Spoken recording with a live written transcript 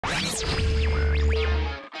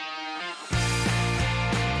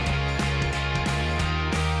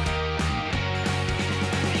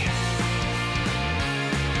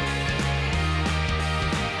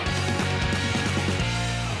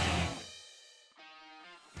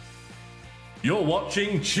You're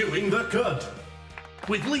watching Chewing the Cud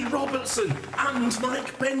with Leigh Robertson and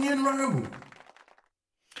Mike Benyon-Rowe.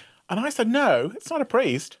 And I said, no, it's not a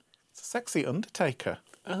priest. It's a sexy undertaker.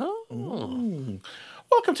 Oh.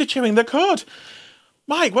 Welcome to Chewing the Cud.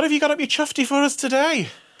 Mike, what have you got up your chufty for us today?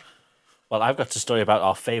 Well, I've got a story about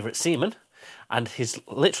our favourite seaman, and he's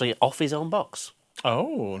literally off his own box.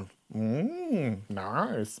 Oh,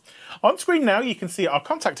 nice. On screen now, you can see our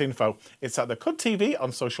contact info. It's at the Cud TV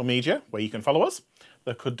on social media, where you can follow us,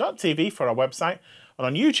 the Cud.tv for our website, and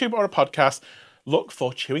on YouTube or a podcast, look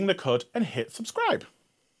for Chewing the Cud and hit subscribe.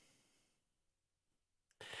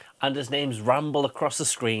 And as names ramble across the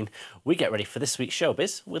screen, we get ready for this week's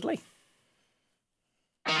showbiz with Leigh.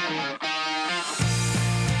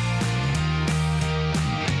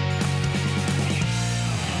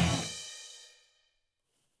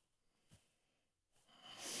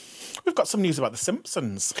 We've got some news about The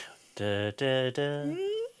Simpsons. Da, da, da.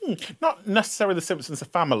 Not necessarily The Simpsons, a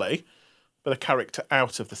family, but a character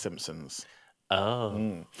out of The Simpsons.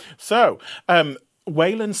 Oh. So,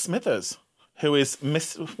 Waylon Smithers, who is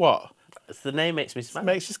Miss... What? The name makes me smile.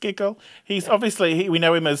 Makes us giggle. He's obviously... we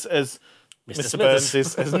know him as Mr. Burns'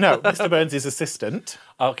 Mr. Burns' assistant.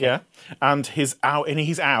 Okay. Yeah. And he's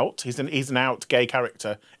out. He's an out gay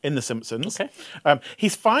character in The Simpsons. Okay.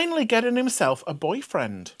 He's finally getting himself a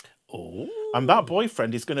boyfriend. Oh. And that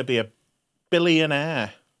boyfriend is going to be a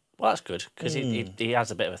billionaire. Well, that's good, because he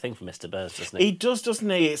has a bit of a thing for Mr. Burns, doesn't he? He does, doesn't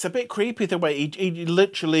he? It's a bit creepy the way he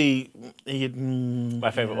literally... My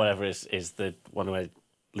favourite whatever is the one where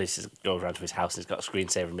Liz goes around to his house and he's got a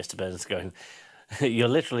screensaver and Mr. Burns going, "You're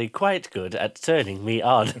literally quite good at turning me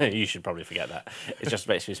on." You should probably forget that. It just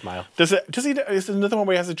makes me smile. Does he? Is there another one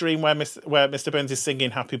where he has a dream where Mr. Burns is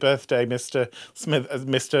singing "Happy Birthday, Mr. Smith"?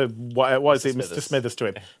 What is it, Mr. Smithers to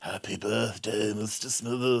him? Happy birthday, Mr.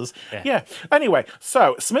 Smithers. Yeah. Anyway,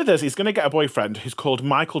 so Smithers is going to get a boyfriend who's called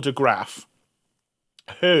Michael DeGraff,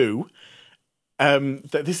 who.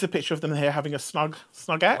 This is a picture of them here having a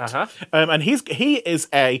snoggette. And he is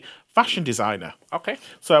a fashion designer. Okay.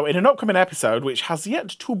 So in an upcoming episode, which has yet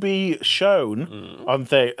to be shown on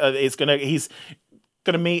he's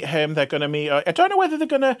gonna meet him. They're gonna meet. I don't know whether they're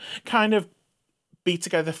gonna kind of be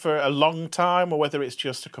together for a long time or whether it's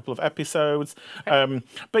just a couple of episodes.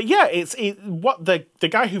 But yeah, what the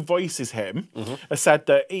guy who voices him has said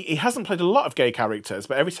that he hasn't played a lot of gay characters,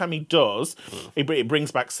 but every time he does, it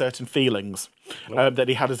brings back certain feelings that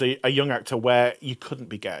he had as a young actor where you couldn't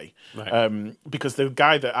be gay. Right. Because the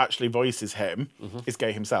guy that actually voices him is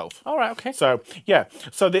gay himself. All right, okay. So, yeah.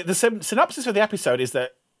 So the synopsis for the episode is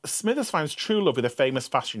that Smithers finds true love with a famous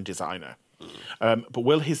fashion designer. But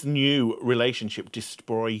will his new relationship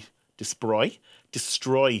destroy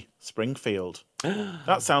Springfield?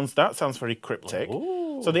 That sounds very cryptic.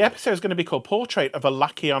 Ooh. So the episode is going to be called Portrait of a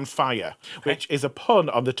Lackey on Fire, which is a pun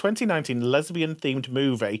on the 2019 lesbian-themed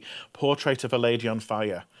movie Portrait of a Lady on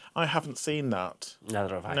Fire. I haven't seen that.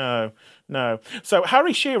 Neither have I. No. So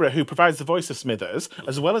Harry Shearer, who provides the voice of Smithers,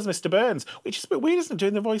 as well as Mr. Burns, which is a bit weird, isn't it,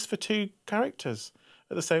 doing the voice for two characters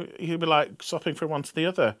at the same? He'd be like swapping from one to the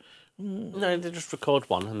other. No, they just record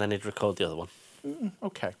one and then they'd record the other one.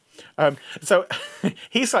 Okay. So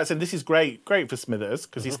he's like saying this is great for Smithers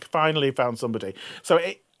because he's finally found somebody. So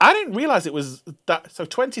I didn't realise it was that. So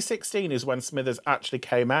 2016 is when Smithers actually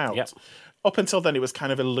came out. Yep. Up until then, it was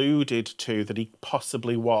kind of alluded to that he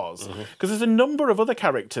possibly was. Because there's a number of other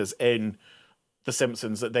characters in The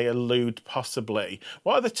Simpsons that they allude possibly.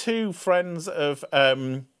 What are the two friends of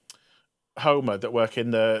Homer that work in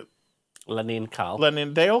the... Lenny and Carl.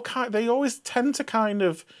 They always tend to kind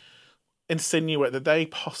of insinuate that they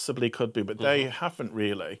possibly could be, but they haven't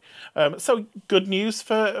really. So good news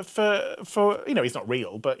for he's not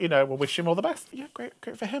real, but we'll wish him all the best. Yeah, great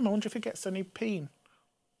for him. I wonder if he gets any peen.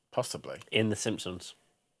 Possibly. In The Simpsons.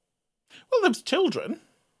 Well, there's children,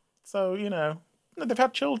 so they've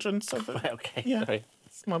had children. So Okay. Yeah, sorry.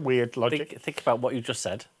 It's my weird logic. Think about what you just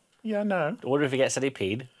said. Yeah, no. I wonder if he gets any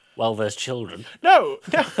peen. Well, there's children. No.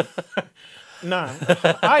 No.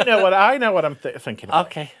 I know what I'm thinking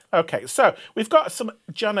about. Okay, so we've got some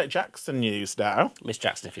Janet Jackson news now. Miss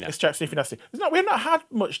Jackson, if you know. Miss Jackson, if you nasty. We've not had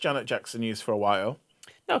much Janet Jackson news for a while.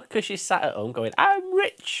 No, because she's sat at home going, "I'm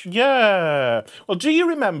rich." Yeah. Well, do you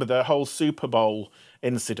remember the whole Super Bowl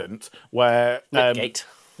incident where...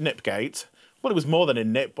 Nipgate. Well, it was more than a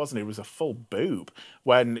nip, wasn't it? It was a full boob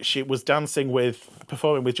when she was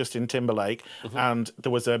performing with Justin Timberlake, and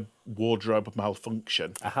there was a wardrobe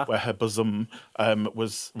malfunction where her bosom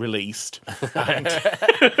was released.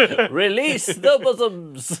 Release the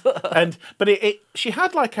bosoms. But she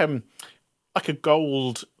had like a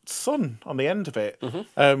gold sun on the end of it,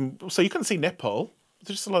 so you couldn't see nipple.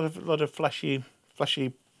 just a lot of fleshy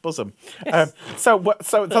bosom. So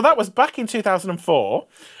that was back in 2004,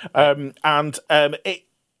 and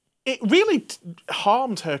it really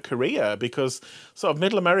harmed her career because sort of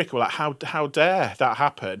Middle America were like, how dare that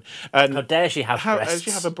happen? And how dare she have breasts? How dare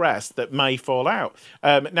she have a breast that may fall out?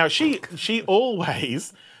 Now she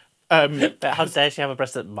always. But how dare she have a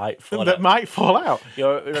breast that might fall out? That might fall out.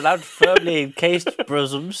 You're allowed firmly encased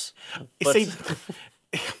bosoms. You see,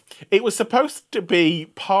 it was supposed to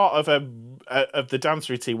be part of the dance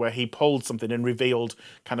routine where he pulled something and revealed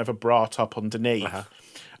kind of a bra top underneath,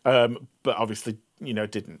 but obviously,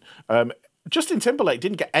 didn't. Justin Timberlake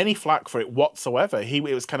didn't get any flack for it whatsoever. It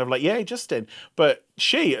was kind of like, yay, Justin. But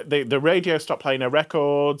the radio stopped playing her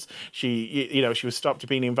records. She was stopped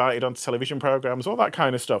being invited onto television programs, all that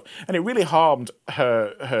kind of stuff. And it really harmed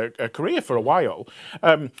her career for a while.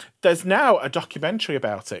 There's now a documentary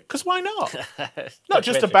about it, because why not? Not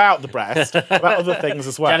just about the breast, about other things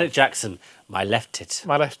as well. Janet Jackson, my left tit.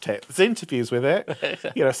 My left tit. There's interviews with it.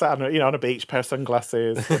 Sat on a beach, pair of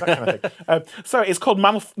sunglasses, that kind of thing. So it's called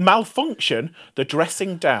Malfunction: The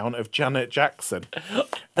Dressing Down of Janet Jackson.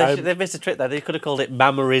 They missed a trick there. They could have called it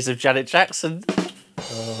Memories of Janet Jackson.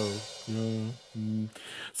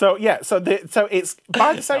 So it's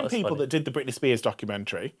by the same people that did the Britney Spears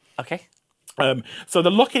documentary. Okay. So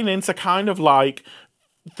they're looking into kind of like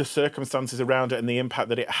the circumstances around it and the impact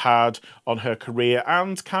that it had on her career,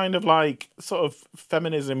 and kind of like sort of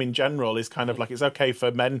feminism in general is kind of like, it's okay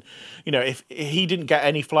for men, if he didn't get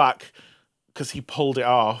any flack because he pulled it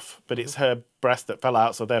off, but it's her breast that fell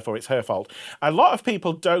out, so therefore it's her fault. A lot of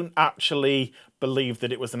people don't actually believe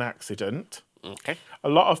that it was an accident. Okay. A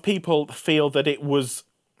lot of people feel that it was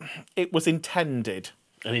intended.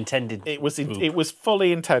 An intended. It was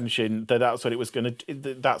fully intention that that's what it was going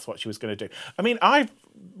to. That's what she was going to do. I mean, I've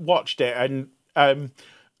watched it, and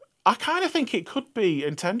I kind of think it could be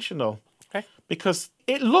intentional. Okay. Because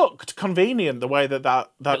it looked convenient the way that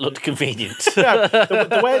it looked convenient. Yeah,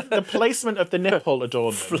 the way the placement of the nipple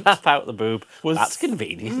adornment, flap out the boob, that's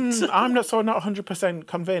convenient. I'm not 100%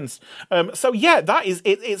 convinced. So yeah, that is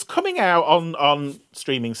it. It's coming out on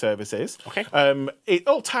streaming services. Okay. It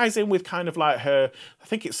all ties in with kind of like her. I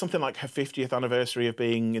think it's something like her 50th anniversary of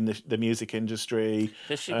being in the music industry.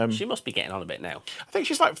 She must be getting on a bit now. I think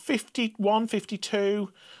she's like 51, 52.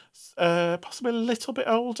 Possibly a little bit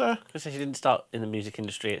older. Because she didn't start in the music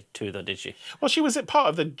industry at 2, though, did she? Well, she was part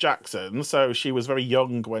of the Jacksons, so she was very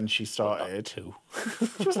young when she started. 2.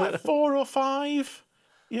 She was like 4 or 5.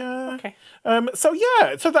 Yeah. Okay. So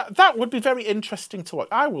that would be very interesting to watch.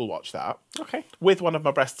 I will watch that. Okay. With one of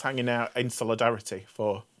my breasts hanging out in solidarity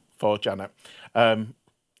for Janet.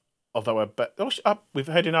 Although we've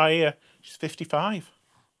heard in our ear she's 55.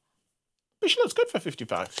 But she looks good for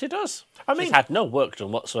 55. She does. I mean, she's had no work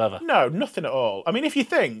done whatsoever. No, nothing at all. I mean, if you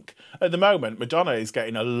think, at the moment, Madonna is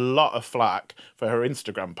getting a lot of flack for her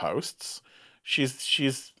Instagram posts.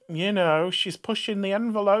 She's pushing the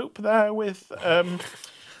envelope there with,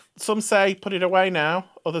 some say, put it away now.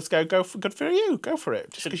 Others go good for you, go for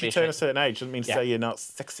it. Just because you turn a certain age doesn't mean to say you're not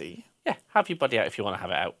sexy. Yeah, have your body out if you want to have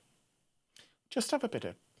it out. Just have a bit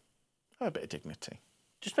of dignity.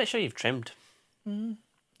 Just make sure you've trimmed.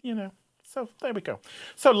 So there we go.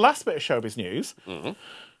 So last bit of showbiz news.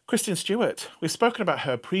 Kristen Stewart. We've spoken about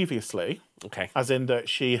her previously. Okay. As in that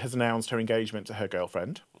she has announced her engagement to her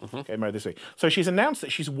girlfriend. Getting married this week. So she's announced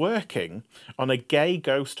that she's working on a gay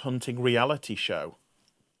ghost hunting reality show.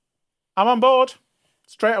 I'm on board.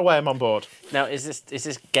 Straight away, I'm on board. Now, is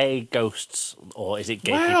this gay ghosts, or is it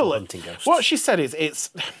gay people hunting ghosts? What she said is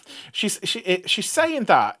she's saying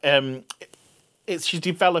that she's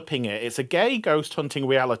developing it. It's a gay ghost hunting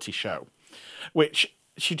reality show, which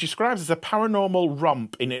she describes as a paranormal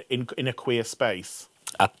romp in a queer space.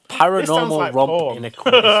 A paranormal romp porn. in a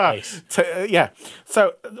queer space. Yeah.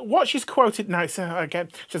 So what she's quoted now, again,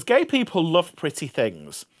 she says, gay people love pretty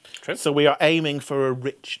things. True. So we are aiming for a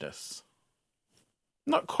richness.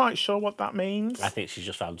 Not quite sure what that means. I think she's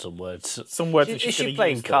just found some words. Some words. Is she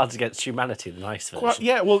playing Cards Against Humanity, the nice version? Well,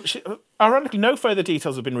 yeah, well, ironically, no further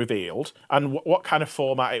details have been revealed, and what kind of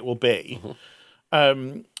format it will be.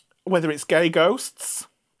 Whether it's gay ghosts,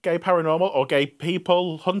 gay paranormal, or gay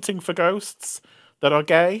people hunting for ghosts that are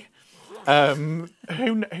gay. Who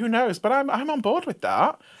knows? But I'm on board with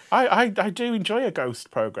that. I do enjoy a ghost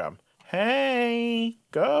program. Hey,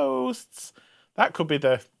 ghosts. That could be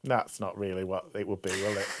that's not really what it would be,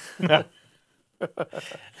 will it? No.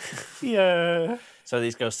 Yeah. So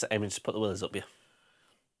these ghosts are aiming to put the willies up you?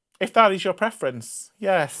 If that is your preference,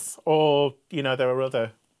 yes. Or, there are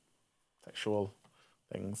other sexual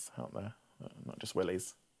things out there, not just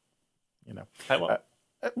willies. Like what?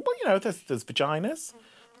 Well, you know, there's vaginas.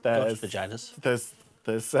 There's vaginas.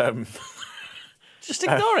 There's Just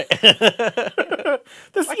ignore it.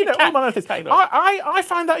 there's Like you know a cat. all manner of things. Cat ignore. I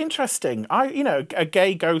find that interesting. A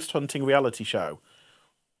gay ghost hunting reality show.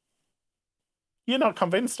 You're not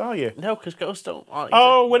convinced, are you? No, because ghosts don't.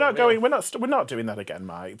 Oh, we're not going. We're not doing that again,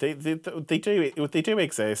 Mike. They do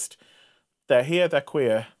exist. They're here. They're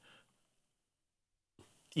queer.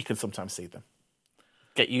 You can sometimes see them.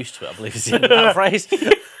 Get used to it, I believe is the end of that phrase.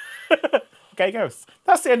 Gay ghosts.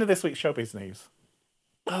 That's the end of this week's showbiz news.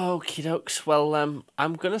 Okie dokes. Well,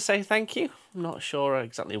 I'm going to say thank you. I'm not sure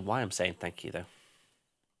exactly why I'm saying thank you, though.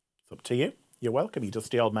 It's up to you. You're welcome, you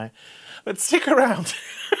dusty old man. But stick around,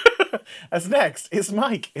 as next is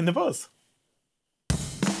Mike in the Buzz.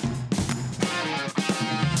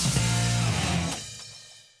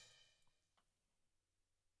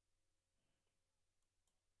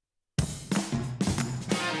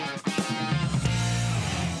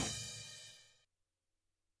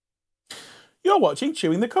 You're watching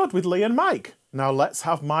Chewing the Cud with Leigh and Mike. Now let's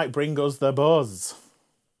have Mike bring us the buzz.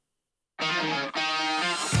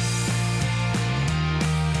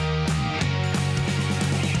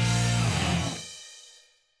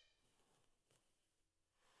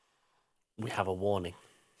 We have a warning.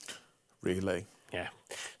 Really? Yeah.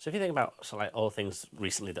 So if you think about all things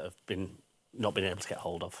recently that have not been able to get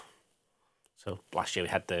hold of. So last year we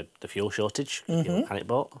had the fuel shortage, people panic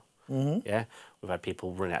bought. Yeah. We've had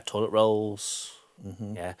people running out of toilet rolls.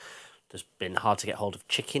 Yeah. There's been hard to get hold of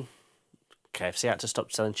chicken. KFC had to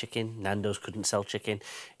stop selling chicken. Nando's couldn't sell chicken.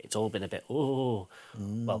 It's all been a bit, Well,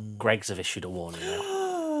 Greggs have issued a warning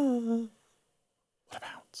now. What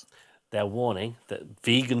about? They're warning that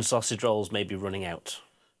vegan sausage rolls may be running out.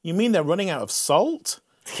 You mean they're running out of salt?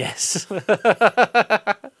 Yes. That's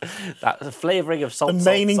a flavouring of salt. The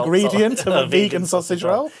main ingredient of a vegan sausage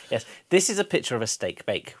roll? Yes. This is a picture of a steak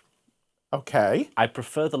bake. Okay. I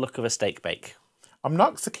prefer the look of a steak bake. I'm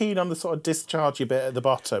not so keen on the sort of dischargey bit at the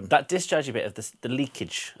bottom. That dischargey bit of the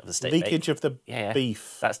leakage of the steak bake. Leakage of the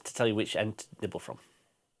beef. That's to tell you which end to nibble from.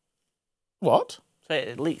 What? So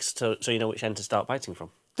it leaks so you know which end to start biting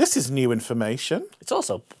from. This is new information. It's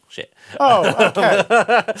also shit. Oh, okay.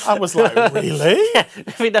 I was like, really? Yeah,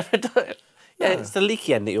 we never done it. Yeah, it's the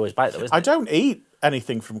leaky end that you always bite, though, isn't it? I don't eat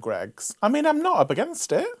anything from Greggs. I mean, I'm not up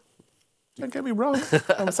against it. Don't get me wrong.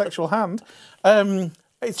 I'm a sexual hand.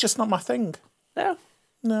 It's just not my thing. No.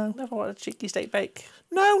 No. Never wanted a cheeky steak bake.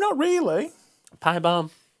 No, not really. Pie bomb.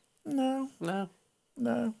 No. No.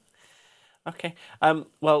 No. Okay.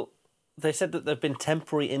 Well, they said that there have been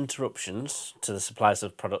temporary interruptions to the supplies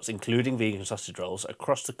of products, including vegan sausage rolls,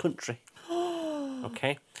 across the country.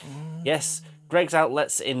 Okay. Yes, Greggs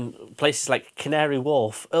outlets in places like Canary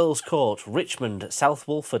Wharf, Earl's Court, Richmond, South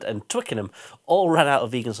Wolford and Twickenham all ran out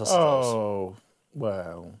of vegan sausage rolls. Oh,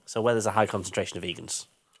 well. So where there's a high concentration of vegans,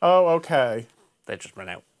 Oh, okay. they just ran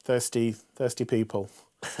out. Thirsty people.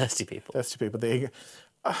 Thirsty people. Thirsty people.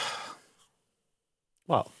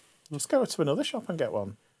 What? Just go to another shop and get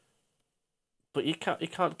one. But you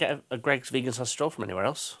can't get a Greggs vegan sausage roll from anywhere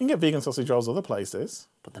else. You can get vegan sausage rolls other places.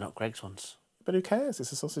 But they're not Greggs ones. But who cares?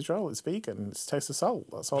 It's a sausage roll. It's vegan. It's a taste of salt.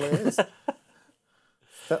 That's all it is.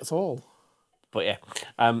 That's all. But yeah,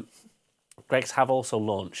 Greggs have also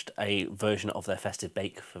launched a version of their festive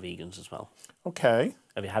bake for vegans as well. Okay.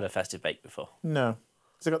 Have you had a festive bake before? No.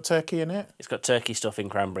 Has it got turkey in it? It's got turkey stuffing,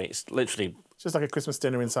 cranberry. It's literally It's just like a Christmas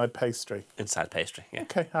dinner inside pastry. inside pastry. Yeah,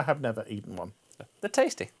 Okay, I have never eaten one. they're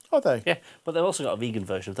tasty. Are they? Yeah, but they've also got a vegan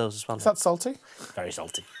version of those as well. Is that salty? Very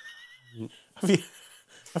salty.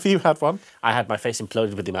 Have you had one? I had my face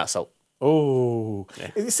imploded with the amount of salt. Oh,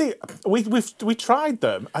 Yeah. You see, we tried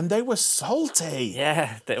them and they were salty.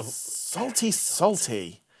 Yeah, Salty.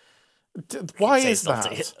 Why is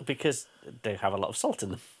that? Because they have a lot of salt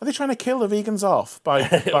in them. Are they trying to kill the vegans off by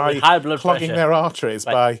High blood clogging pressure. their arteries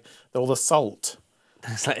by all the salt?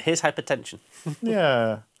 It's like, here's hypertension.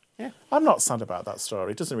 Yeah. Yeah. I'm not sad about that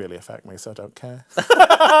story. It doesn't really affect me, so I don't care.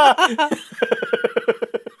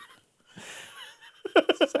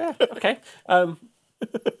 So, yeah, okay. Oh,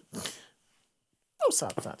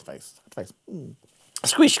 sad face.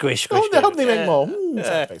 Squish, squish, squish. Oh, I hope they make more. Yeah.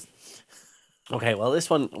 Sad face. Okay, well, this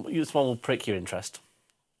one will prick your interest.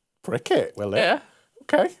 Prick it, will it? Yeah.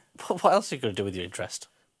 Okay. What else are you going to do with your interest?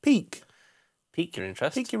 Pique Pique your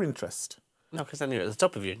interest? your interest. No, because then you're at the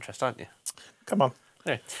top of your interest, aren't you? Come on.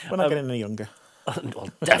 Anyway, We're not getting any younger. well,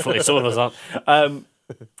 definitely some of us aren't.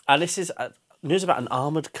 And this is news about an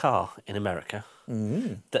armoured car in America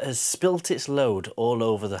that has spilt its load all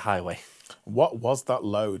over the highway. What was that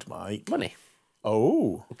load, Mike? Money.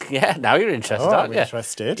 Oh. Yeah, now you're interested, Oh, aren't I'm you?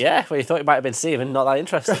 interested. Yeah, well, you thought it might have been seamen, not that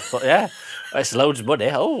interested. But yeah, it's loads of money.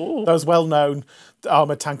 Oh. Those well-known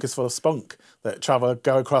armoured tankers full of spunk that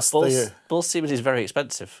go across the... Bull semen is very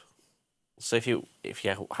expensive. So if you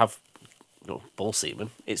have bull semen,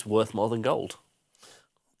 it's worth more than gold.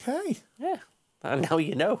 Okay. Yeah. And now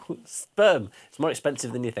you know. Sperm. It's more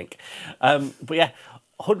expensive than you think. But yeah,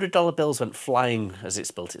 $100 bills went flying as it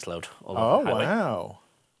spilt its load all over the highway. Wow.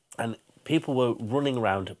 And people were running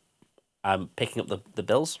around picking up the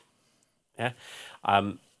bills. Yeah.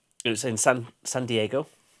 It was in San Diego,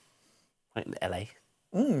 like in LA.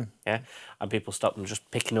 Yeah. And people stopped and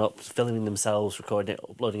just picking up, filming themselves, recording it,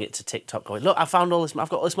 uploading it to TikTok, going, look, I found all this, I've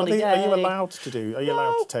got all this money. Are you allowed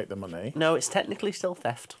to take the money? No, it's technically still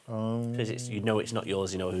theft. Because it's not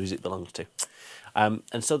yours, you know whose it belongs to. And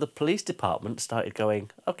so the police department started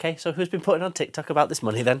going, okay, so who's been putting on TikTok about this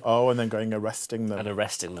money then? Oh, and then going arresting them. And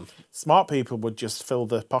arresting them. Smart people would just fill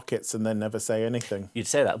their pockets and then never say anything. You'd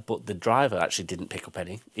say that, but the driver actually didn't pick up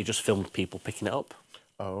any. He just filmed people picking it up.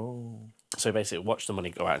 Oh. So he basically watched the money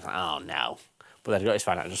go out and like, oh no. But then he got his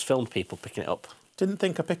phone out and just filmed people picking it up. Didn't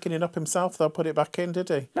think of picking it up himself, though, put it back in, did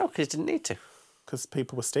he? No, because he didn't need to. Because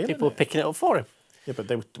people were stealing People were picking it up for him. Yeah, but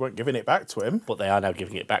they weren't giving it back to him. But they are now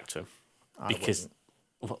giving it back to him. Because,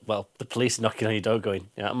 well, the police are knocking on your door going,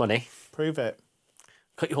 you know, money. Prove it.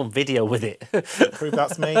 Got you on video with it. Prove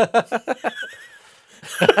that's me.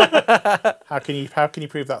 How can you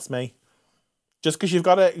prove that's me? Just because you've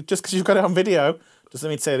got it on video doesn't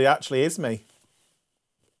mean to say it actually is me.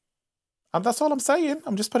 And that's all I'm saying.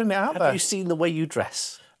 I'm just putting it out there. Have you seen the way you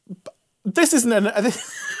dress? This isn't an...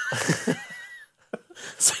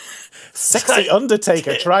 Sexy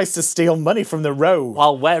Undertaker tries to steal money from the road.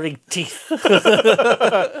 While wearing teeth.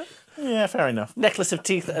 Yeah, fair enough. Necklace of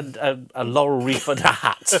teeth and a laurel wreath and a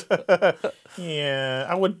hat. Yeah,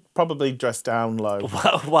 I would probably dress down low.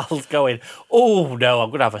 While going, oh no,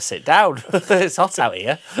 I'm going to have a sit down. It's hot out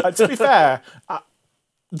here. To be fair,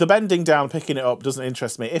 the bending down, picking it up doesn't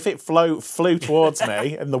interest me. If it flew towards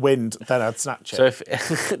me in the wind, then I'd snatch it. So if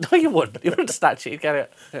no, you wouldn't. You wouldn't snatch it. You'd get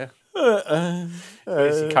it. Yeah.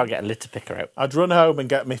 You can't get a litter picker out. I'd run home and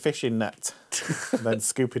get my fishing net, and then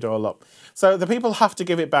scoop it all up. So the people have to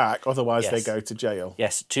give it back, otherwise they go to jail.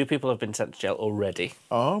 Yes, 2 people have been sent to jail already.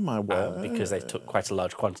 Oh my word! Because they took quite a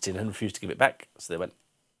large quantity and then refused to give it back, so they went.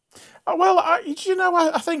 Oh, well, I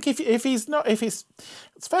think if it's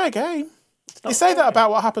fair game. They say that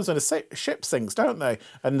about what happens when a ship sinks, don't they?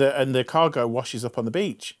 And the cargo washes up on the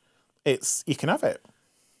beach. You can have it.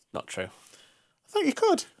 Not true. I thought you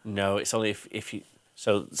could. No, it's only if you...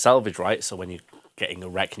 So salvage rights, so when you're getting a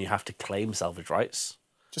wreck and you have to claim salvage rights.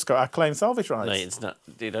 Just go, I claim salvage rights. No, it's not.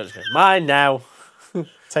 You don't just go, mine now.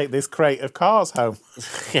 Take this crate of cars home.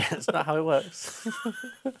 Yeah, that's not how it works.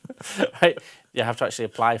 Right? You have to actually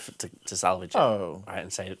apply to salvage it. Oh. Right,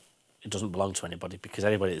 and say it doesn't belong to anybody, because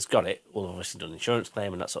anybody that's got it will obviously do an insurance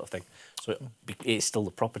claim and that sort of thing. So it's still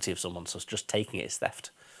the property of someone, so it's just taking it is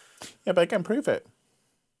theft. Yeah, but again, prove it.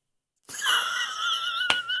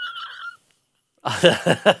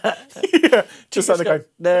 Yeah, just like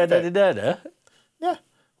they're going, no. yeah.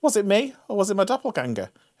 Was it me or was it my doppelganger?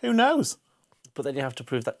 Who knows? But then you have to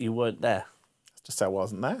prove that you weren't there. Just say I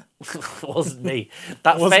wasn't there. It wasn't me.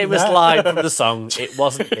 That famous line from the song, it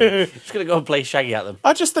wasn't me. Just going to go and play Shaggy at them.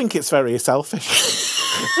 I just think it's very selfish.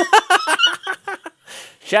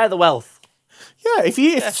 Share the wealth. Yeah,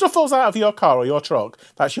 if stuff falls out of your car or your truck,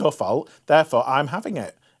 that's your fault. Therefore, I'm having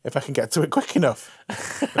it if I can get to it quick enough.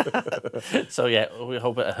 So yeah, we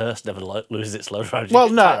hope that a hearse never loses its load around you. Well,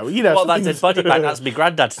 no, you know. Well, that's his body bag. That's my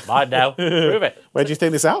granddad. It's mine now. Prove it. Where do you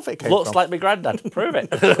think this outfit came from? Looks like my granddad. Prove it.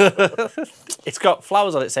 It's got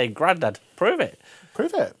flowers on it saying granddad. Prove it.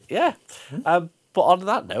 Prove it. Yeah. But on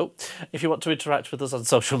that note, if you want to interact with us on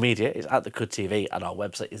social media, it's at The Cud TV, and our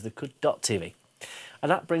website is thecud.tv. And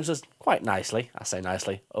that brings us quite nicely, I say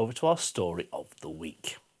nicely, over to our story of the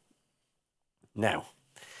week. Now,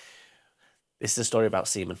 this is a story about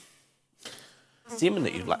semen. Semen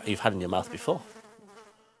that you've had in your mouth before.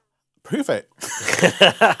 Prove it.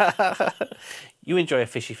 You enjoy a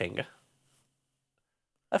fishy finger.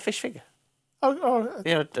 A fish finger. Oh.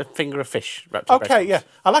 You know, a finger of fish wrapped in Okay, yeah.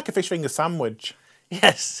 I like a fish finger sandwich.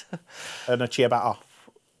 Yes. And a ciabatta.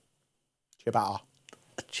 A ciabatta.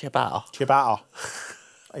 Ciabatta.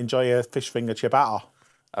 Enjoy a fish finger ciabatta.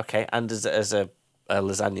 Okay, and as a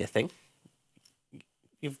lasagna thing,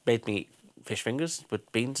 you've made me eat fish fingers with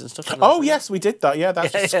beans and stuff. Oh, yes, we did that. Yeah,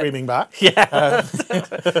 that's just screaming back. Yeah.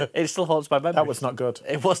 It still haunts my memory. That was not good.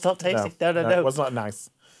 It was not tasty. No. It was not nice.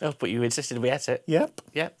 No, but you insisted we ate it. Yep.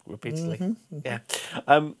 Repeatedly. Yeah.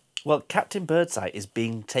 Well, Captain Birdseye is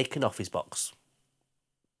being taken off his box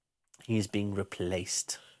He is being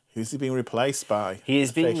replaced. Who's he being replaced by? He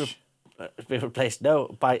is being Fish. replaced,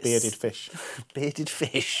 no, by... Bearded fish. Bearded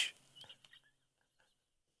fish.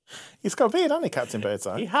 He's got a beard, hasn't he, Captain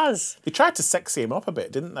Birdseye? He has. They tried to sexy him up a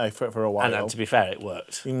bit, didn't they, for a while? And to be fair, it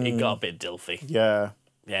worked. It got a bit dilfy. Yeah.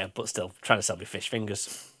 Yeah, but still, trying to sell me fish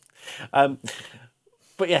fingers.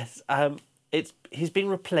 But yes, he's been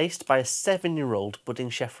replaced by a 7-year-old budding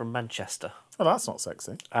chef from Manchester. Oh, that's not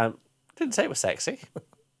sexy. Didn't say it was sexy.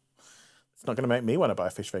 It's not going to make me want to buy a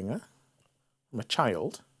fish finger. I'm a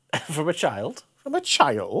child. From a child? From a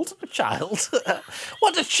child? A child?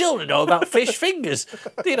 What do children know about fish fingers?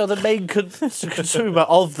 You know, the main consumer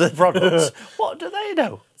of the products. What do they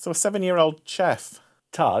know? So a 7-year-old chef.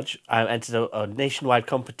 Taj entered a nationwide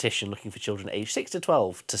competition looking for children aged 6 to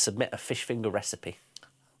 12 to submit a fish finger recipe.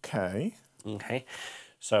 Okay. Okay.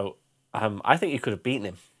 So I think you could have beaten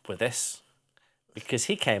him with this because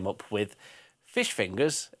he came up with fish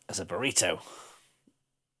fingers as a burrito.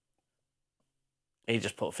 He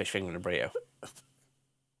just put a fish finger in a burrito.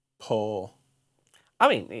 Poor. I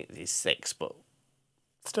mean, he's 6, but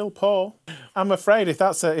still poor. I'm afraid if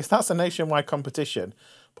that's a nationwide competition,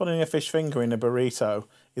 putting a fish finger in a burrito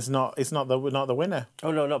is not the winner.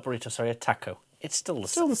 Oh no, not burrito. Sorry, a taco. It's still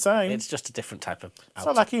the same. It's just a different type of. It's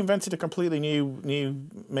not like he invented a completely new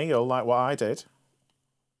meal like what I did.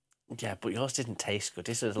 Yeah, but yours didn't taste good.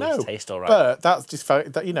 This will taste all right. But that defies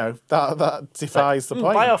the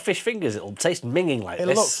point. Buy our fish fingers. It'll taste minging like this.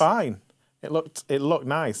 It looked fine. It looked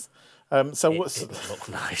nice. It looked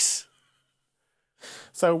nice.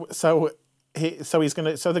 So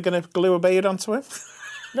they're gonna glue a beard onto him.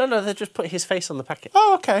 No, they just put his face on the packet.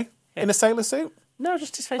 Oh, okay. Yeah. In a sailor suit. No,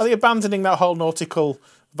 just his face. Are they abandoning that whole nautical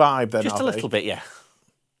vibe then? Just a little bit, yeah.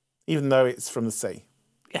 Even though it's from the sea.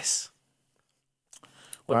 Yes.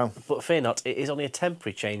 Well, but fear not, it is only a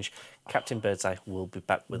temporary change. Captain Birdseye will be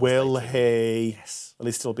back with us. Will he? Yes. Will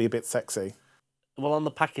he still be a bit sexy? Well, on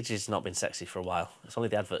the package, it's not been sexy for a while. It's only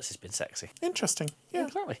the adverts has been sexy. Interesting. Yeah.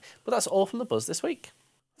 Exactly. But that's all from the Buzz this week.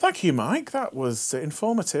 Thank you, Mike. That was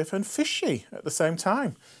informative and fishy at the same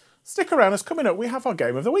time. Stick around, as coming up, we have our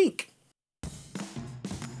Game of the Week.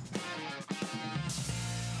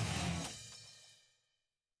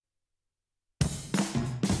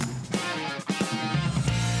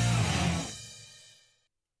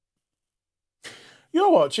 You're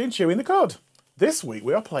watching Chewing the Cud. This week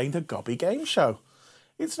we are playing the Gobby Game Show.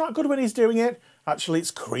 It's not good when he's doing it. Actually,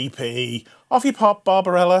 it's creepy. Off you pop,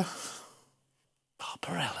 Barbarella.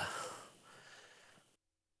 Barbarella.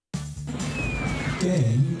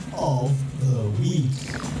 Game of the Week.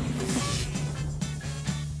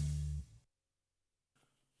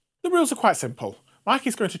 The rules are quite simple. Mike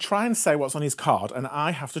is going to try and say what's on his card, and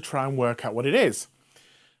I have to try and work out what it is,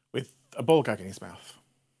 with a ball gag in his mouth.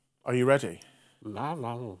 Are you ready?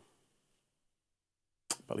 No.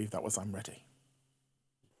 I believe that was I'm ready.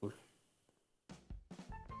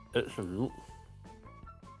 It's a nut.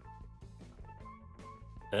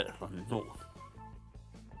 It's a nut.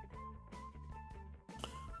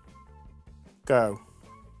 Go.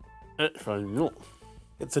 It's a nut.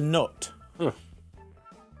 It's a nut. Yeah.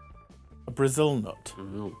 A Brazil nut.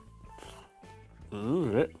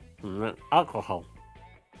 Alcohol.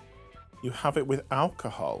 You have it with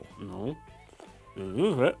alcohol. No. You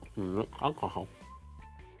use it to make alcohol.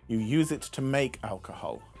 You use it to make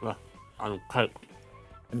alcohol. Yeah. And cake.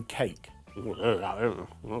 And cake.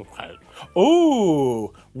 Okay.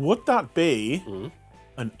 Ooh, would that be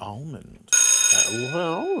an almond?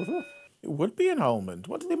 It would be an almond.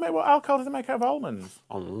 What do they make? What alcohol do they make out of almonds?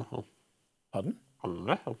 Pardon?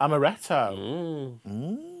 Amaretto.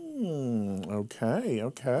 Okay.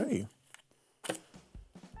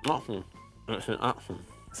 Action. It's an action.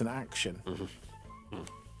 It's an action.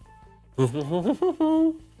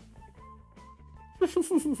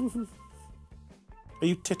 Are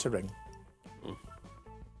you tittering?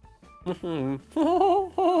 Are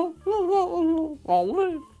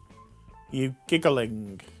you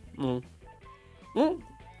giggling?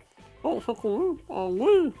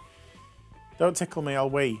 Don't tickle me, I'll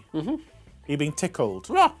wee. Are you being tickled?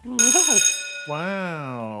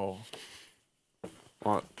 Wow.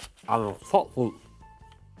 Right. I'm a fat foot.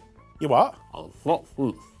 You what? I'm a fat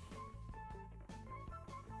foot.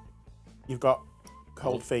 You've got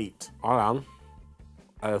cold feet. I am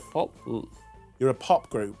a fat foot. You're a pop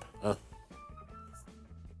group.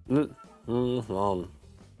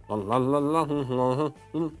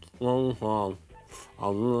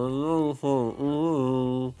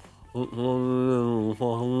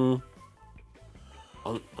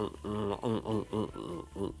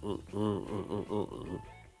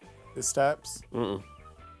 The steps.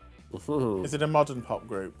 Is it a modern pop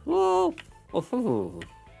group?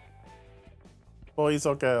 Boys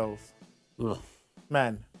or girls?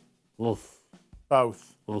 Men? Both?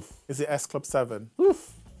 Is it S Club 7?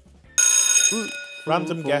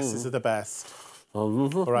 Random guesses are the best.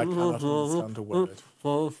 Or I cannot understand a word.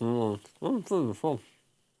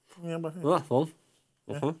 Yeah, but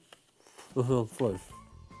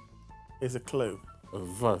is a clue. A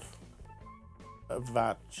vag.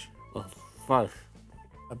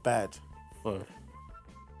 A bed.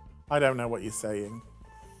 I don't know what you're saying.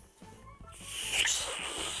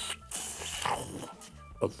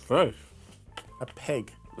 A fish. A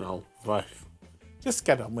pig. No, fish. Just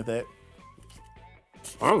get on with it.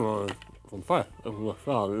 I'm going to fish. If we're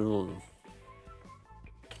sorry,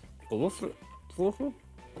 what's it?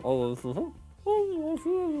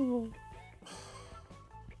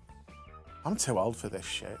 I'm too old for this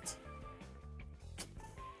shit.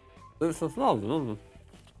 It's a frog, isn't it?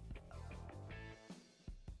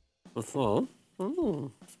 A frog?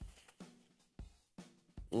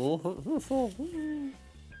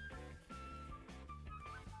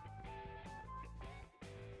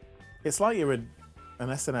 It's like you're an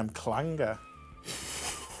S&M clanger.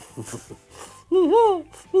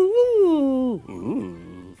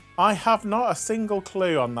 I have not a single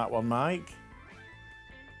clue on that one, Mike.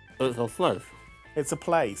 It's a place. It's a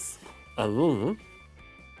place. Near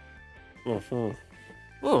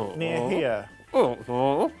Near here. It's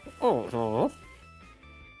a song.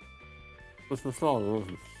 It's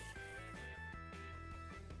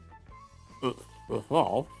a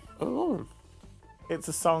song. It's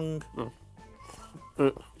a song. It's a song.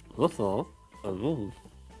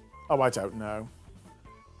 Oh, I don't know.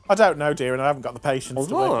 I don't know, dear, and I haven't got the patience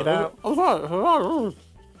to work it out. All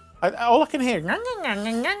I can hear. There's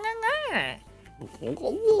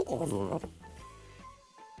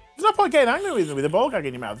no point getting angry with a ball gag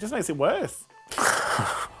in your mouth. It just makes it worse.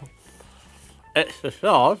 It's a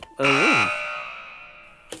song.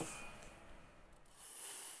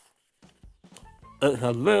 It's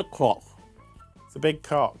a big clock. It's a big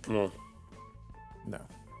cock. No. No.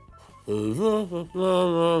 Uh-huh.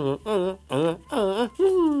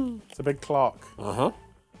 It's a big clock.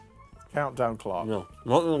 Countdown clock. No.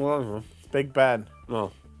 Not the one. Big Ben.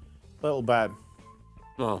 No. Little Ben.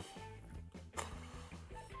 No.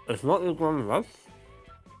 It's not the grandad.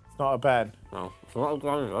 It's not a Ben. No. It's not the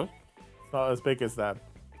grandad. It's not as big as them.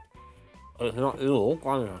 It's not your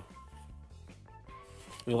granddad.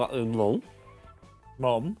 You got your mum.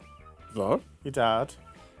 Mum. Dad. Your dad.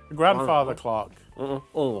 The grandfather clock.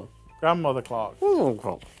 Oh. Grandmother clock. Oh,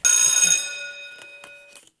 clock.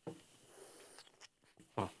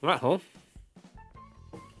 That's all.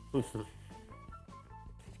 Listen.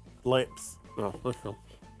 Lips. No, listen.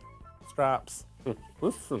 Straps.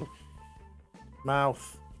 Listen.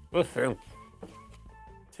 Mouth. Listen.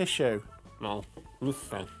 Tissue. No,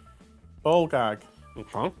 listen. Ball gag.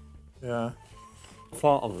 Okay. Yeah.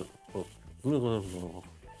 Part of it.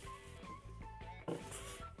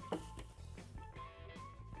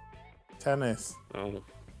 Tennis. No.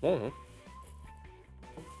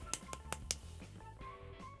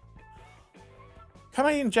 Can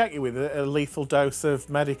I inject you with a lethal dose of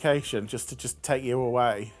medication just to take you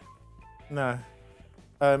away? No.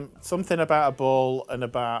 Something about a ball and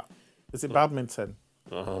about... Is it badminton?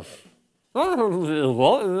 What? It's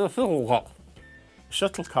a shuttlecock.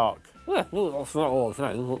 Shuttlecock. Yeah, well, that's not all I'm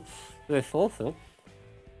saying, but this also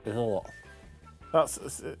is a lot. That's...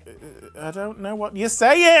 I don't know what you're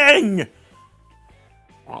saying!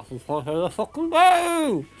 That's just what I fucking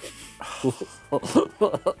do!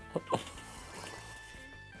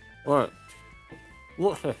 Right.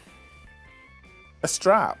 What's this? A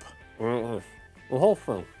strap. The whole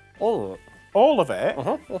thing. All of it. All of it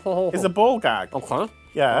That's the whole is thing. a ball gag. Okay.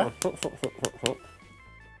 Yeah.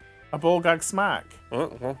 A ball gag smack.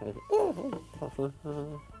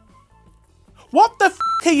 What the f***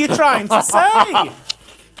 are you trying to say?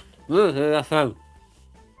 FM.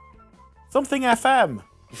 Something FM.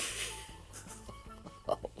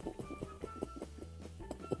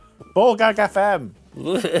 Ball gag FM.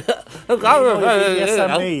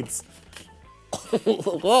 DSM needs.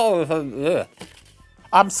 Yeah.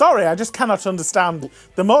 I'm sorry, I just cannot understand.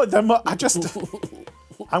 I'm going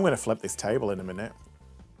to flip this table in a minute.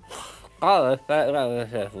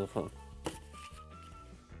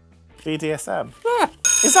 BDSM. Yeah.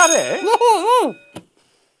 Is that it? No.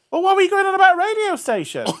 Well, what were you going on about radio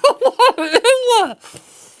station?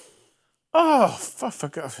 Oh, for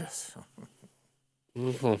God's sake.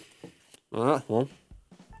 That one.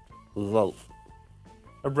 Rope.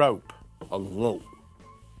 A rope. A rope.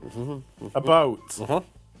 A boat.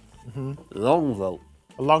 Long rope.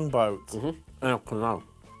 A longboat. Mm-hmm. In a canal.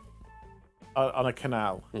 On a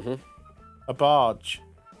canal. Mm-hmm. A barge.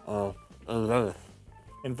 In Venice.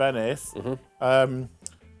 In Venice. Mm-hmm.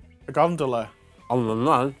 A gondola. On the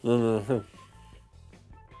land, on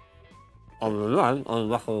the land, on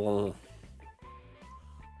the back of the gondola.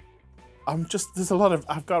 There's a lot of,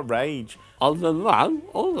 I've got rage. On the land,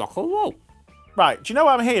 on the back of the wall. Right, do you know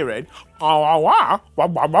what I'm hearing?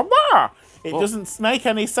 It doesn't make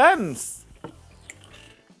any sense.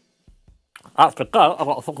 That's because I've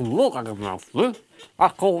got a fucking look at his mouth, see?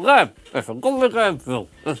 That's called a game. It's a good game, Phil.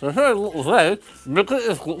 It's a very little thing, because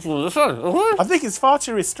it's good for the sun, okay? I think it's far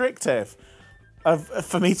too restrictive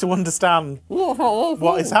for me to understand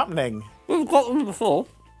what is happening. We've got them before.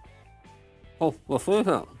 Oh, we'll see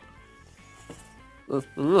that.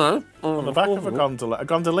 On the back of a gondola. A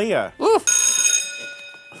gondolier. You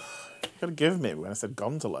gotta give me when I said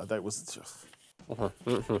gondola. That was just... Okay,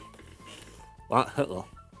 that's Hitler.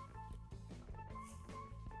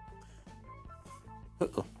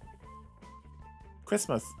 Hitler.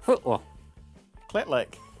 Christmas. Hitler.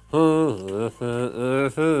 Clitlick.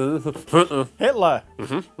 Hitler.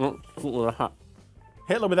 Hitler. Hitler a hat.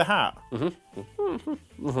 Hitler with a hat.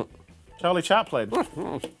 Charlie Chaplin.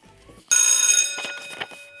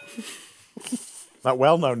 That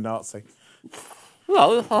well-known Nazi.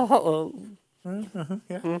 No, Hitler.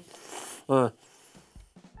 Yeah.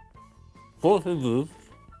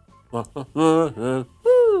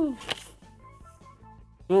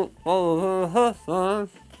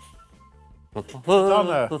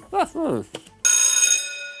 Madonna.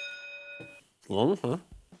 Long hair.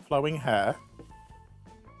 Flowing hair.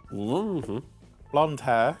 Long hair. Blonde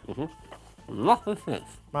hair. Massive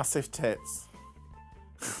tits. Massive tits.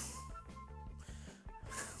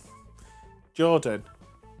 Jordan.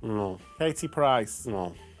 No. Katie Price.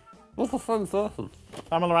 No. What's a fun person?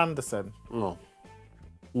 Pamela Anderson. No.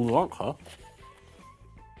 We like her.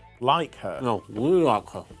 Like her. No, we like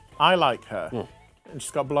her. I like her. No. And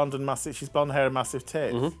she's got blonde and massive. She's blonde hair and massive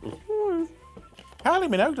tits. Kylie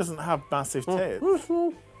Minogue doesn't have massive tits.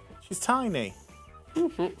 She's tiny.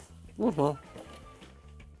 No.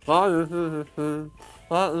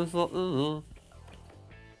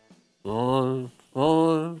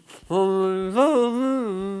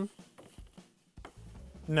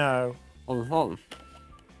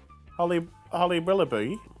 Holly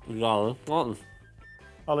Willoughby.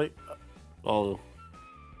 Holly.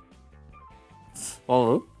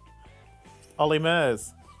 Ollie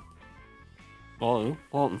Murs.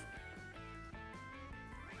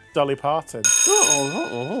 Dolly Parton.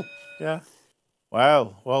 Yeah.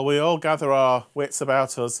 Well, we all gather our wits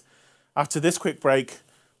about us. After this quick break,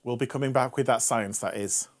 we'll be coming back with that science, that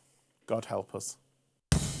is. God help us.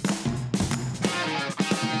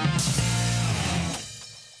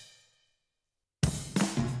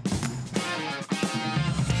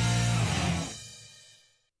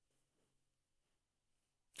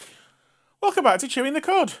 Welcome back to Chewing the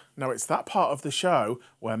Cud. Now, it's that part of the show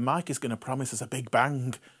where Mike is going to promise us a big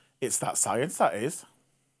bang. It's that science, that is.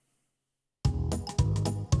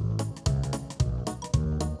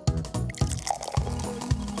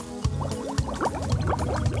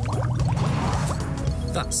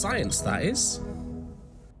 That science, that is.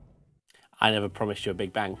 I never promised you a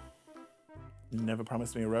big bang. You never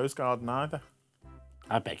promised me a rose garden either.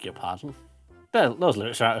 I beg your pardon. Those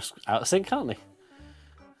lyrics are out of sync, aren't they?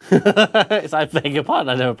 It's I beg your pardon,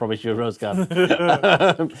 I never promised you a rose garden.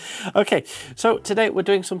 Okay, so today we're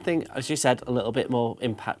doing something, as you said, a little bit more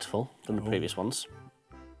impactful than the previous ones.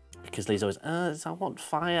 Because Leigh's always, I want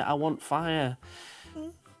fire, I want fire.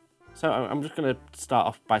 So I'm just going to start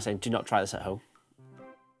off by saying, do not try this at home.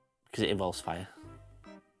 Because it involves fire.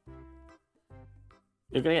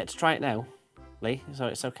 You're going to get to try it now, Leigh, so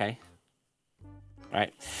it's okay.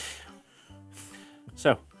 Right.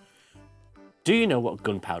 So, do you know what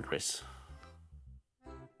gunpowder is?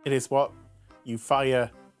 It is what you fire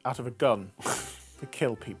out of a gun to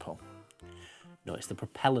kill people. No, it's the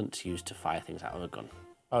propellant used to fire things out of a gun.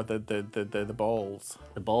 Oh, the balls.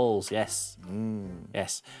 The balls, yes.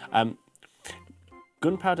 Yes.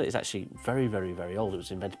 Gunpowder is actually very, very, very old. It was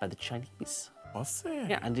invented by the Chinese. Was it?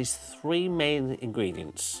 Yeah, and it's three main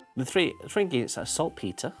ingredients. The three ingredients are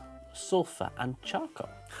saltpeter, sulphur, and charcoal.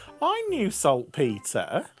 I knew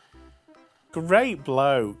saltpeter. Great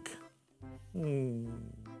bloke.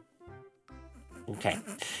 Okay.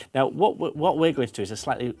 Now, what we're going to do is a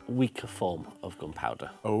slightly weaker form of gunpowder.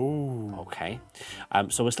 Oh. Okay.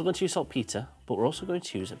 So we're still going to use saltpeter, but we're also going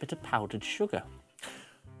to use a bit of powdered sugar.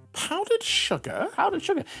 Powdered sugar? Powdered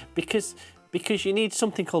sugar, because you need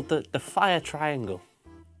something called the fire triangle.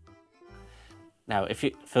 Now,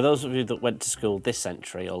 for those of you that went to school this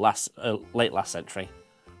century or late last century,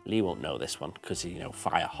 Leigh won't know this one because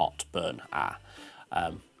fire, hot, burn,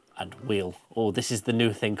 and wheel. Oh, this is the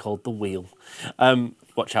new thing called the wheel.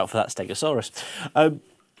 Watch out for that Stegosaurus.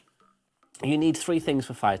 You need 3 things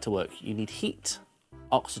for fire to work. You need heat,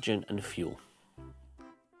 oxygen, and fuel.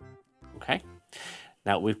 Okay.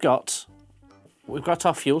 Now we've got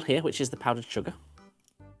our fuel here, which is the powdered sugar.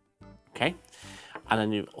 Okay. And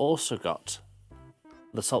then you've also got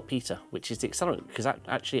the saltpeter, which is the accelerant, because that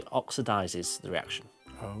actually oxidizes the reaction.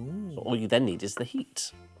 Oh. So all you then need is the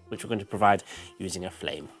heat, which we're going to provide using a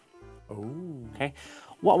flame. Oh. Okay.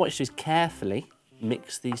 What I want you to do is carefully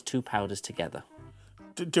mix these 2 powders together.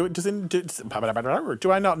 Do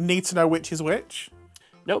I not need to know which is which?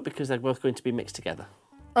 No, because they're both going to be mixed together.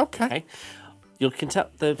 Okay. Okay. You can tell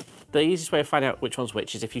the easiest way of finding out which one's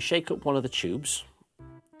which is if you shake up one of the tubes,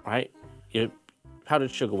 right? Your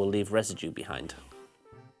powdered sugar will leave residue behind.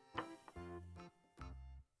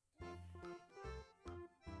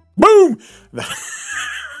 Boom!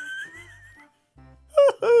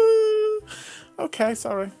 Okay,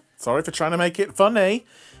 sorry. Sorry for trying to make it funny.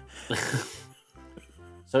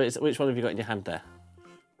 So which one have you got in your hand there?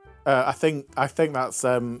 I think that's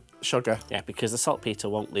sugar. Yeah, because the saltpeter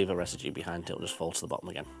won't leave a residue behind. It'll just fall to the bottom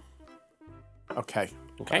again. Okay.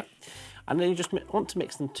 Okay. And then you just want to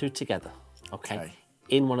mix them 2 together. Okay.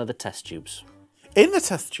 In one of the test tubes. In the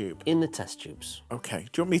test tube? In the test tubes. Okay.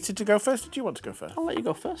 Do you want me to go first, or do you want to go first? I'll let you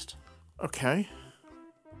go first. Okay.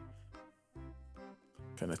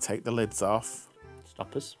 Gonna take the lids off.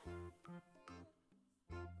 Stoppers.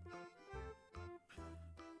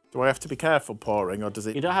 Do I have to be careful pouring, or does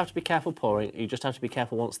it... You don't have to be careful pouring, you just have to be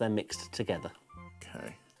careful once they're mixed together.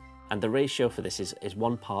 Okay. And the ratio for this is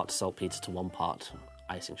 1 part saltpeter to 1 part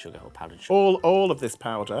icing sugar or powdered sugar. All of this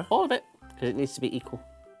powder? All of it, because it needs to be equal.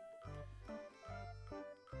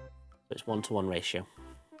 So it's 1-to-1 ratio.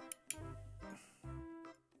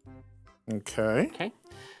 Okay. Okay.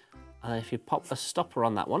 And if you pop a stopper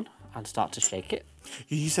on that one and start to shake it.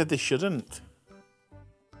 You said they shouldn't.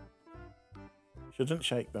 Shouldn't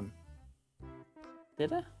shake them.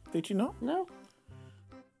 Did I? Did you not? No.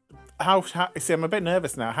 How see, I'm a bit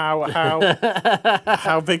nervous now. How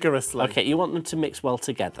how vigorously? Okay, you want them to mix well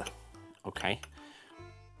together. Okay.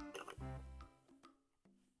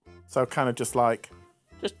 So kind of just like...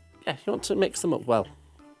 Yeah, you want to mix them up well.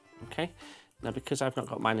 Okay. Now, because I've not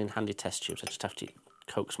got mine in handy test tubes, I just have to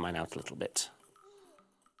coax mine out a little bit.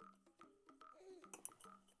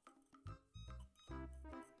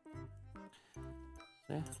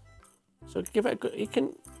 Yeah. So give it a good, you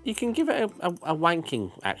can give it a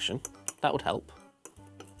wanking action. That would help.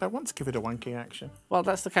 I want to give it a wanking action. Well,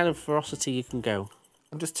 that's the kind of ferocity you can go.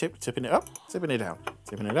 I'm just tipping it up, tipping it down,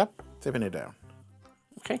 tipping it up, tipping it down.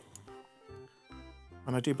 Okay.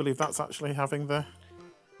 And I do believe that's actually having the...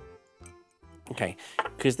 Okay,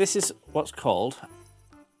 because this is what's called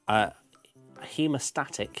a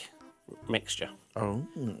hemostatic mixture. Oh.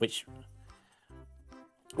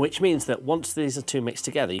 Which means that once these are 2 mixed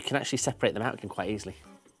together, you can actually separate them out again quite easily.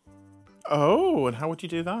 Oh, and how would you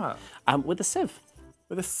do that? With a sieve.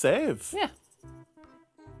 With a sieve? Yeah.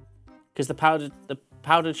 Because the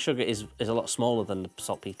powdered sugar is a lot smaller than the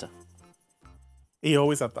saltpeter. He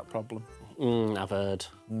always had that problem. I've heard.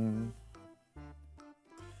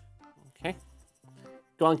 Okay.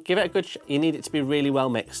 Go on, give it a good... You need it to be really well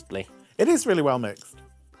mixed, Leigh. It is really well mixed.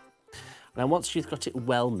 Now, once you've got it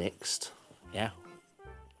well mixed, yeah,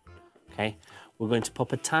 okay, we're going to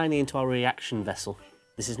pop a tiny into our reaction vessel.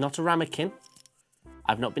 This is not a ramekin.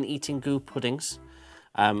 I've not been eating goo puddings.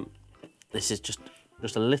 This is just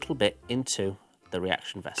a little bit into the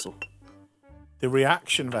reaction vessel. The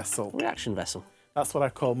reaction vessel? Reaction vessel. That's what I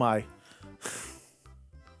call my...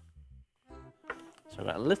 So I've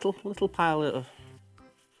got a little pile of...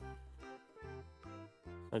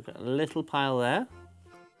 I've got a little pile there.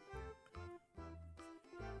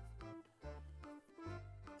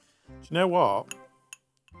 Do you know what?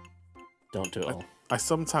 Don't do it all. I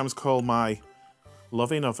sometimes call my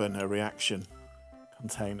loving oven a reaction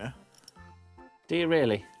container. Do you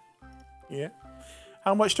really? Yeah.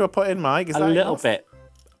 How much do I put in, Mike? Is a that little enough? bit.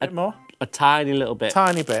 A bit more? A tiny little bit.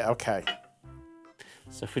 Tiny bit, okay.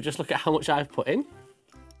 So if we just look at how much I've put in.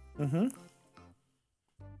 Mm-hmm.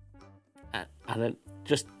 And then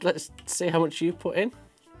just let's see how much you put in.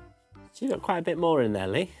 So you've got quite a bit more in there,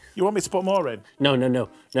 Leigh. You want me to put more in? No.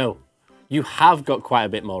 You have got quite a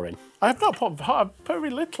bit more in. I have not put very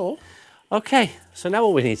little. Okay, so now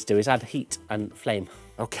all we need to do is add heat and flame.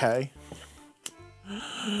 Okay.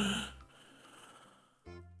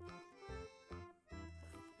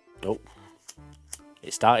 Oh,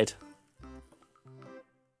 it started.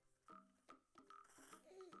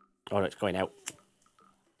 Oh, no, it's going out.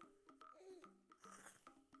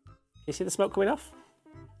 You see the smoke coming off?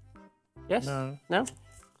 Yes? No. No?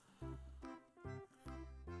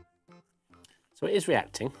 So it is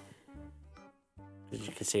reacting. As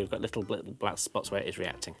you can see, we've got little black spots where it is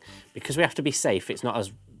reacting. Because we have to be safe, it's not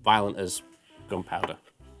as violent as gunpowder.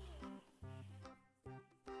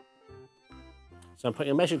 So I'm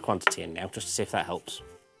putting a measured quantity in now, just to see if that helps.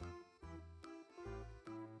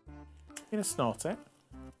 You gonna snort it?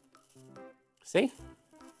 See?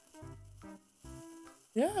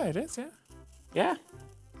 Yeah, it is, yeah. Yeah.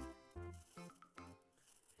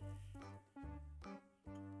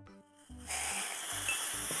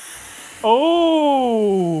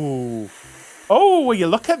 Oh! Oh, will you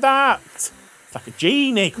look at that? It's like a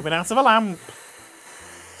genie coming out of a lamp.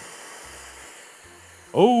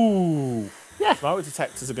 Oh! Yeah. Smoke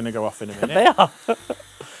detectors are going to go off in a minute. They are.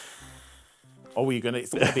 Oh, it's going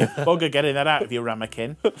to be a bugger getting that out of your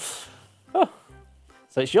ramekin. Oh.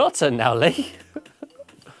 So it's your turn now, Leigh.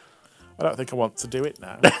 I don't think I want to do it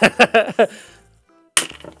now.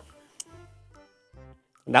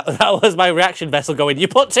 Now, that was my reaction vessel going, you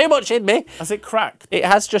put too much in me. Has it cracked? It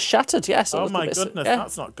has just shattered, yes. Oh my goodness, yeah.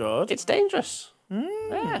 that's not good. It's dangerous.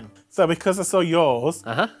 Yeah. So because I saw yours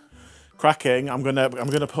Uh-huh. cracking, I'm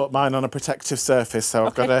gonna put mine on a protective surface. So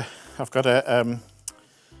I've got a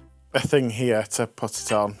thing here to put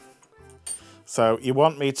it on. So you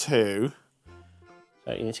want me to?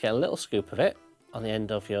 So you need to get a little scoop of it on the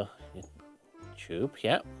end of your tube,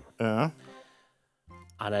 yeah. Yeah.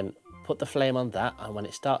 And then put the flame on that, and when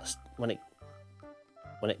it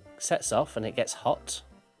sets off and it gets hot,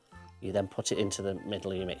 you then put it into the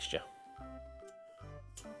middle of your mixture.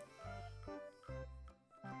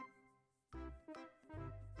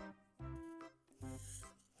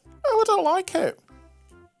 Oh, I don't like it.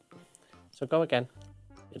 So go again.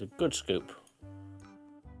 Get a good scoop.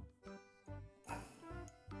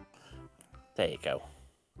 There you go.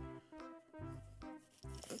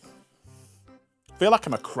 I feel like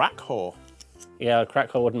I'm a crack whore. Yeah, a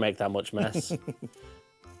crack hole wouldn't make that much mess.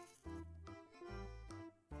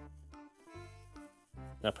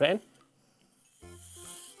 Now put it in.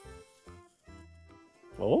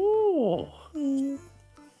 Oh.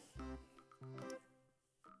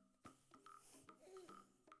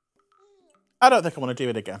 I don't think I want to do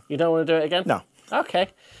it again. You don't want to do it again? No. Okay.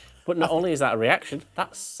 But not only is that a reaction,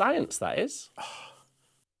 that's science, that is.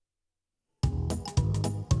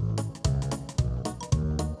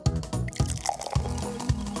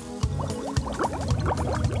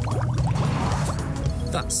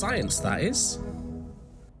 That's science, that is.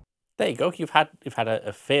 There you go. You've had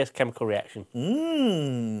a fierce chemical reaction.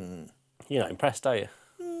 You're not impressed, are you?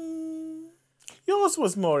 Yours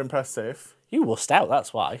was more impressive. You wussed out,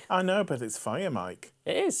 that's why. I know, but it's fire, Mike.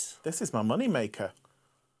 It is. This is my money maker.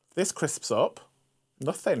 This crisps up.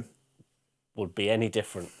 Nothing. Would be any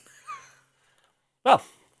different. Well,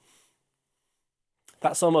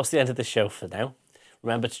 that's almost the end of the show for now.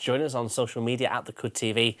 Remember to join us on social media at The Cud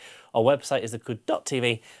TV. Our website is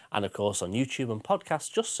thecud.tv, and of course on YouTube and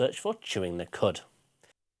podcasts, just search for Chewing the Cud.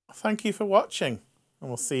 Thank you for watching, and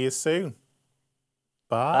we'll see you soon.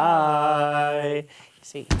 Bye.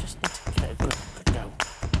 See, you just need to get a good go.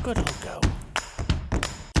 Good old go.